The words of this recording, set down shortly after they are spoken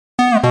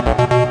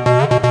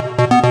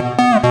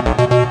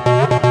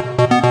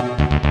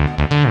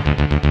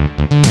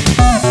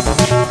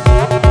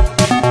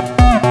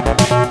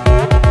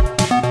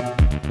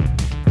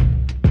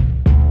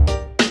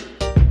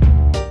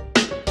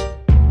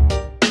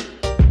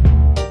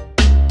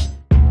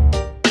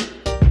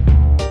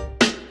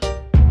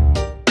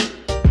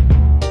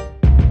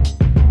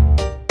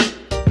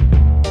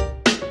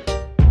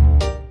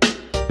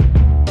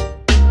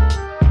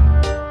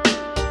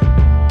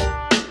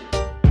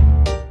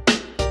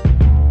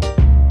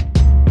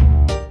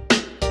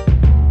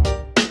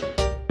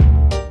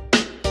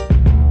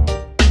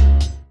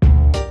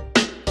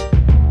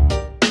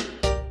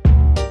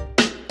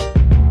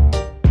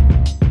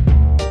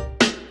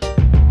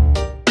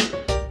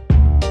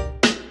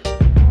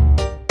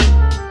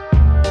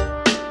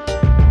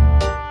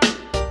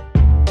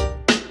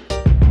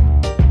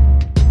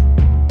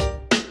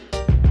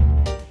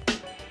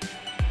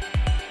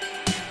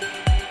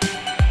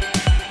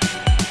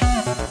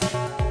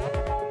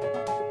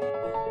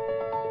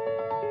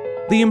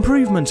The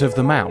improvement of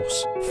the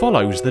mouse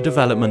follows the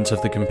development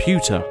of the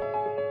computer.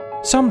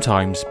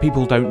 Sometimes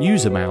people don't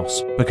use a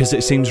mouse because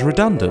it seems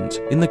redundant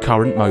in the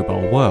current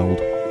mobile world.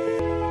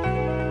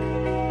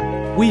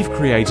 We've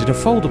created a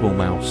foldable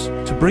mouse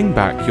to bring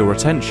back your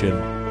attention.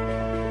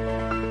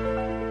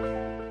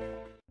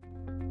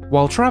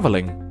 While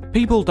travelling,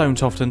 people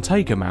don't often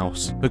take a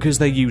mouse because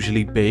they're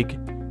usually big,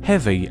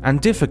 heavy and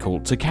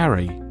difficult to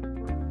carry.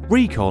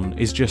 Recon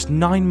is just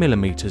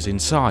 9mm in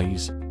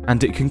size,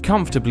 and it can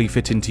comfortably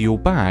fit into your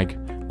bag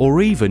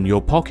or even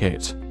your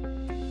pocket.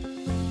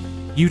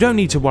 You don't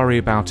need to worry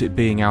about it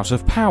being out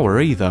of power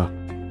either.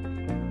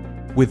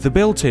 With the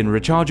built-in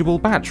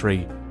rechargeable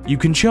battery, you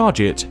can charge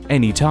it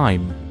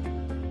anytime.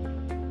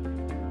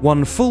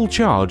 One full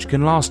charge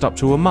can last up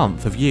to a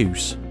month of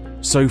use,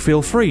 so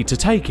feel free to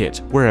take it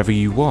wherever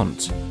you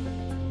want.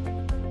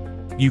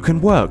 You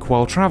can work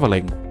while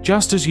travelling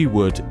just as you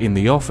would in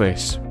the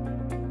office.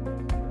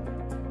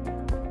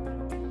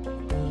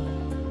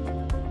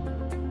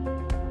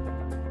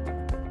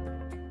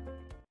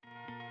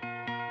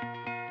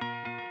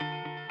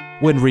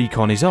 When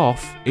Recon is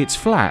off, it's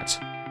flat.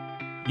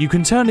 You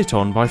can turn it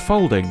on by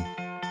folding,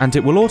 and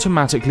it will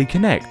automatically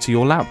connect to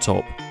your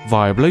laptop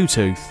via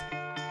Bluetooth.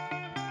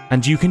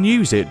 And you can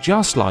use it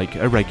just like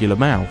a regular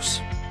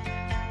mouse.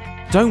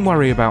 Don't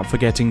worry about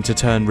forgetting to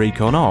turn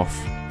Recon off.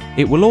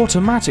 It will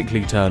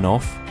automatically turn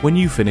off when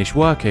you finish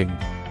working.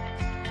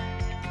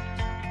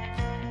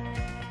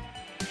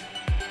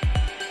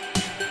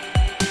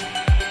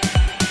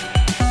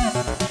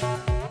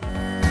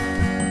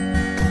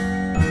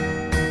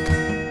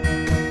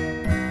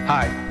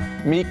 Hi,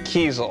 meet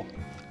Kiesel.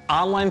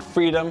 Online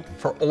freedom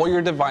for all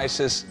your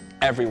devices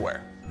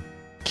everywhere.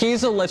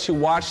 Kiesel lets you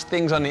watch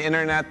things on the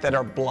internet that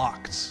are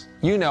blocked.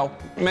 You know,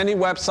 many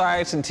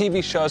websites and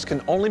TV shows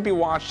can only be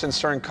watched in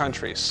certain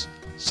countries.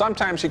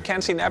 Sometimes you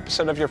can't see an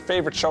episode of your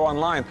favorite show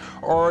online,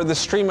 or the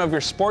stream of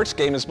your sports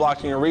game is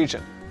blocked in your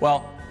region.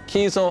 Well,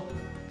 Kiesel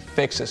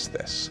fixes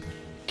this.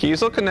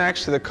 Kiesel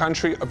connects to the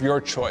country of your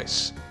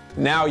choice.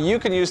 Now you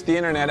can use the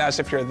internet as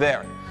if you're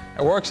there.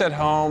 It works at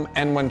home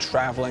and when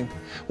traveling.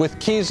 With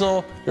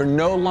Kiesel, you're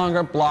no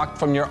longer blocked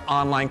from your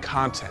online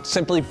content.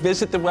 Simply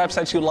visit the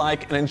websites you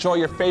like and enjoy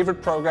your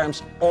favorite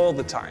programs all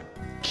the time.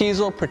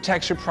 Kiesel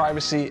protects your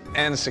privacy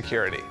and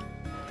security.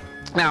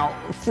 Now,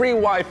 free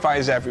Wi-Fi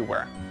is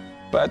everywhere,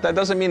 but that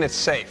doesn't mean it's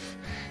safe.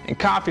 In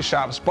coffee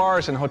shops,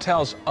 bars, and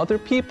hotels, other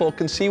people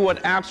can see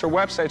what apps or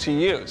websites you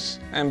use,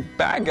 and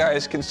bad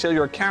guys can steal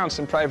your accounts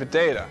and private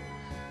data.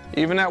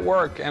 Even at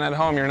work and at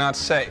home, you're not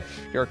safe.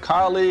 Your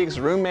colleagues,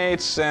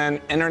 roommates, and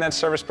internet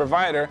service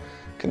provider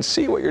can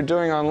see what you're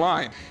doing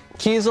online.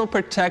 Kiesel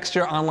protects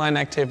your online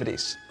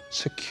activities.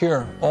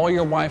 Secure all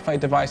your Wi-Fi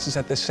devices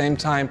at the same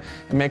time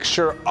and make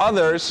sure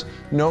others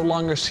no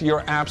longer see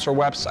your apps or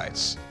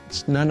websites.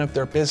 It's none of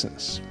their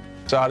business.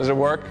 So how does it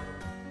work?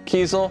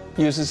 Kiesel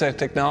uses a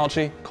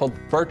technology called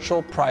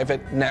Virtual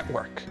Private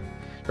Network.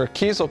 Your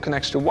Kiesel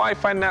connects to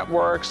Wi-Fi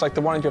networks like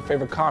the one at your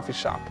favorite coffee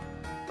shop.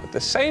 But at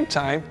the same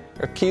time,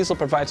 your Kiesel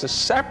provides a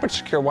separate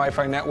secure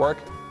Wi-Fi network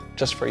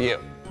just for you.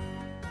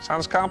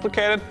 Sounds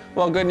complicated?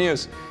 Well, good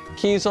news.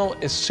 Kiesel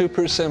is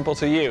super simple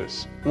to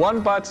use.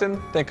 One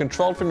button, then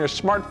controlled from your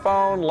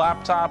smartphone,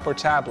 laptop, or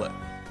tablet.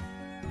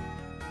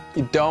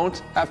 You don't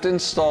have to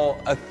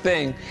install a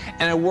thing,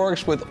 and it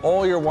works with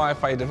all your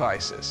Wi-Fi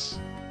devices.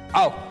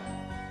 Oh,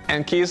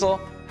 and Kiesel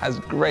has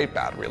great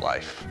battery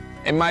life.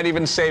 It might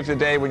even save the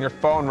day when your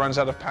phone runs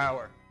out of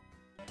power.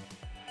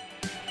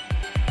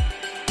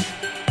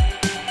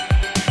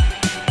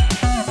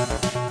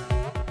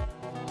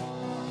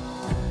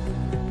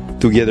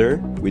 Together,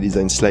 we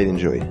designed Slide and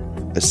Joy,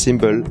 a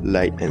simple,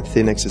 light and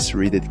thin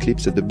accessory that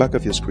clips at the back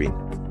of your screen.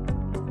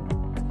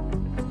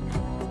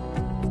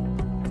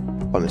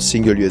 On a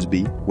single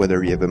USB,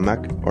 whether you have a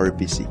Mac or a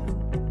PC.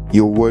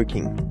 You're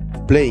working,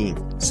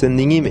 playing,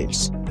 sending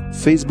emails,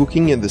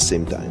 Facebooking at the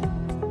same time.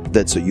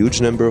 That's a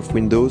huge number of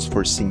windows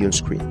for a single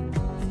screen,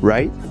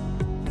 right?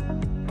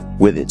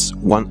 With its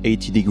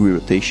 180-degree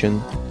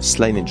rotation,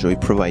 Slide & Joy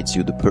provides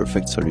you the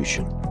perfect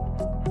solution.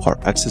 Our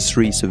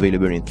accessory is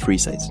available in 3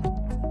 sizes,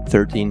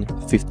 13,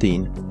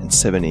 15 and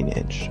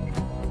 17-inch.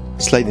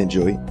 Slide &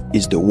 Joy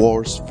is the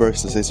world's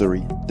first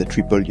accessory that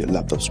triples your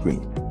laptop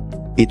screen.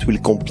 It will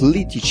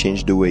completely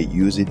change the way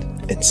you use it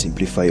and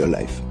simplify your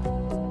life.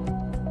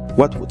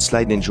 What would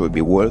Slide & Joy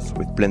be worth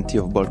with plenty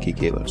of bulky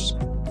cables?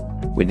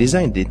 We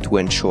designed it to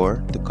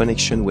ensure the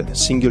connection with a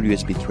single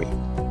USB 3.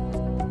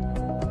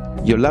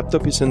 Your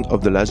laptop isn't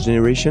of the last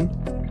generation?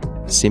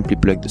 Simply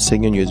plug the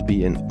second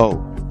USB and oh,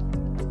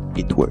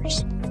 it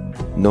works.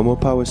 No more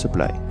power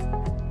supply.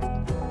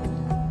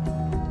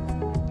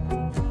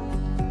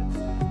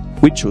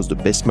 We chose the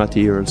best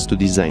materials to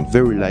design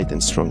very light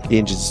and strong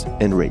edges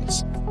and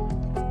rails.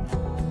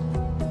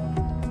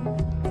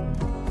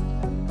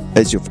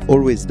 As you've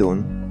always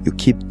done, you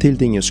keep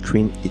tilting your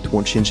screen, it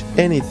won't change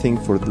anything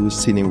for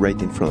those sitting right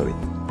in front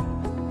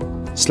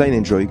of it. Slide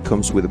 & Joy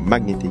comes with a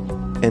magnetic,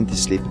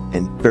 anti-slip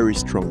and very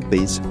strong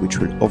base which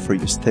will offer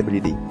you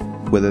stability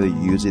whether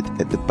you use it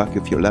at the back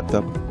of your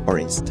laptop or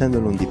in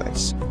standalone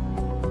device.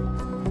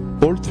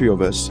 All 3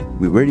 of us,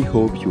 we really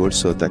hope you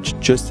also attach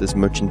just as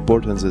much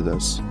importance as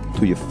us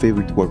to your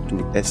favorite work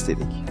tool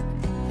aesthetic.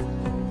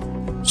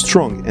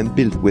 Strong and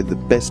built with the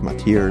best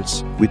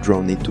materials, we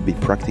draw it to be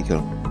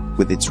practical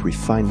with its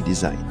refined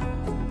design.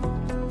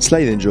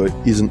 Slide & Joy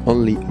isn't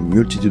only a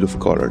multitude of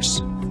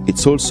colors,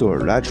 it's also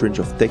a large range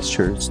of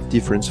textures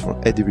different from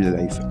everyday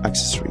life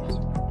accessories.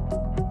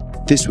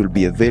 This will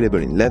be available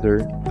in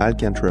leather,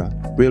 alcantara,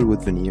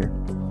 real-wood veneer,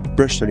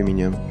 brushed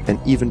aluminum and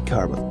even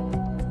carbon.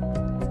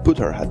 Put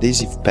our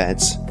adhesive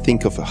pads,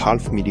 think of a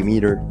 ½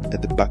 millimeter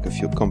at the back of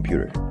your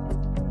computer.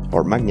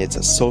 Our magnets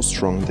are so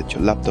strong that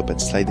your laptop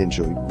and Slide &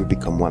 Joy will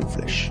become one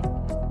flesh.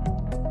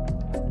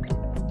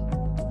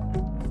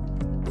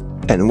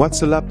 And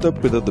what's a laptop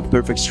without the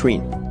perfect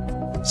screen?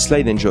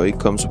 Slide & Joy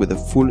comes with a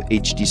full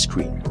HD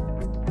screen.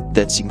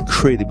 That's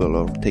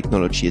incredible how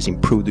technology has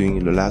improved during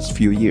the last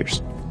few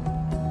years.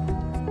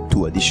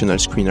 2 additional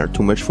screens are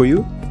too much for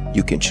you?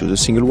 You can choose a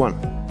single one.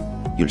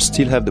 You'll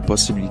still have the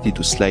possibility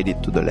to slide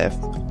it to the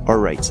left or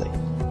right side.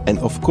 And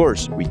of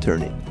course,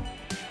 return it.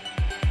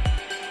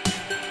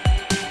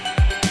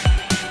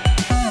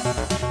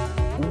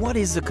 What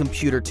is a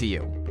computer to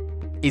you?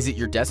 Is it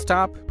your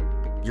desktop?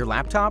 Your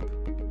laptop?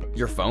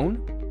 Your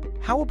phone?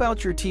 How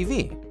about your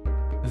TV?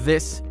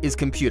 This is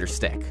Computer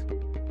Stick.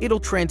 It'll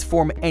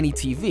transform any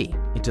TV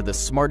into the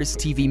smartest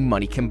TV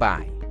money can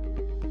buy.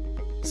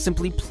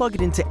 Simply plug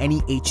it into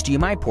any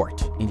HDMI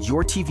port and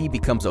your TV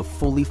becomes a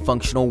fully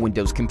functional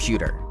Windows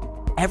computer.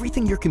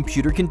 Everything your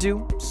computer can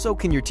do, so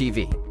can your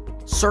TV.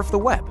 Surf the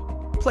web,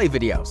 play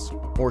videos,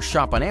 or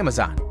shop on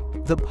Amazon.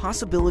 The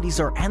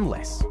possibilities are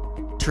endless.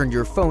 Turn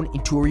your phone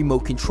into a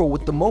remote control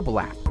with the mobile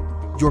app.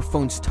 Your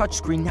phone's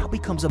touchscreen now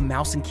becomes a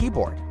mouse and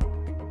keyboard.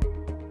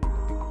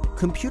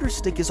 Computer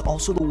Stick is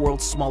also the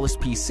world's smallest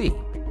PC,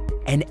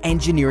 an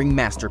engineering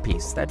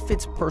masterpiece that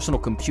fits personal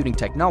computing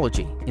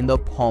technology in the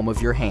palm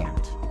of your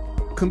hand.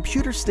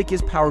 Computer Stick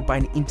is powered by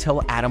an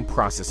Intel Atom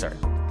processor.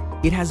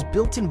 It has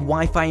built-in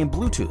Wi-Fi and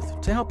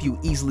Bluetooth to help you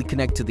easily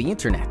connect to the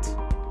internet.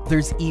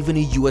 There's even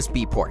a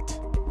USB port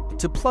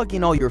to plug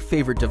in all your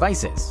favorite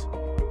devices,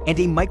 and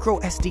a micro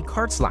SD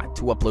card slot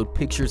to upload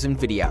pictures and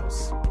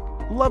videos.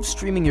 Love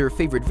streaming your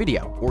favorite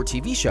video or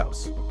TV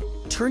shows?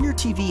 Turn your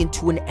TV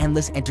into an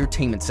endless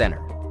entertainment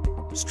center.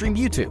 Stream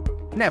YouTube,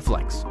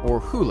 Netflix, or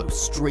Hulu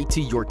straight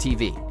to your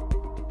TV.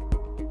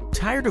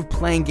 Tired of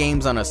playing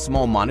games on a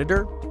small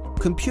monitor?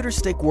 Computer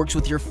Stick works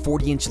with your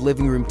 40-inch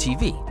living room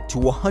TV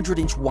to a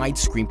 100-inch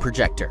widescreen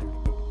projector.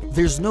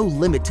 There's no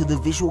limit to the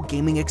visual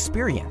gaming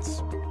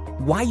experience.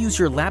 Why use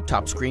your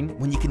laptop screen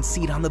when you can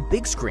see it on the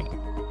big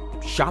screen?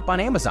 Shop on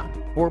Amazon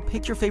or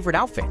pick your favorite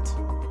outfit.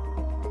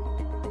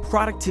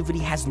 Productivity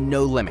has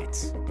no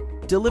limits.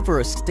 Deliver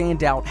a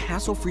standout,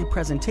 hassle-free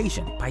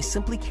presentation by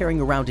simply carrying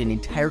around an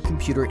entire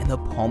computer in the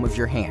palm of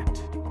your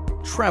hand.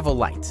 Travel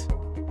light.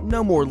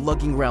 No more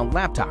lugging around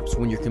laptops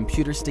when your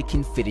Computer Stick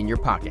can fit in your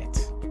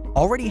pocket.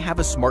 Already have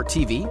a smart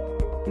TV?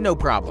 No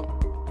problem.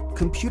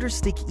 Computer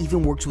Stick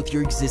even works with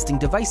your existing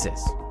devices.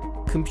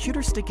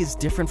 Computer Stick is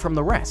different from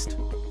the rest.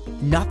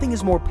 Nothing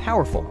is more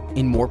powerful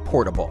and more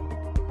portable.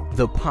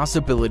 The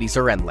possibilities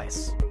are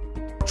endless.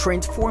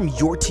 Transform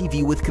your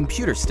TV with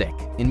Computer Stick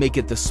and make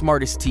it the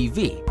smartest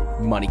TV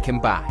money can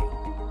buy.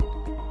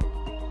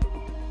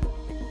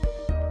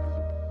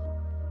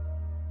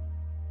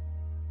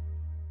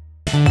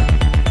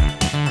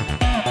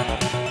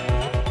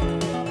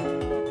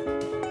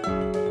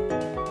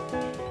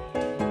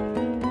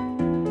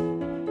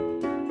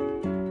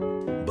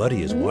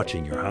 Buddy is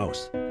watching your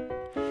house.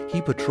 He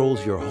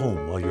patrols your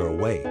home while you're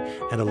away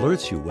and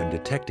alerts you when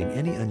detecting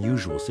any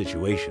unusual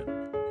situation.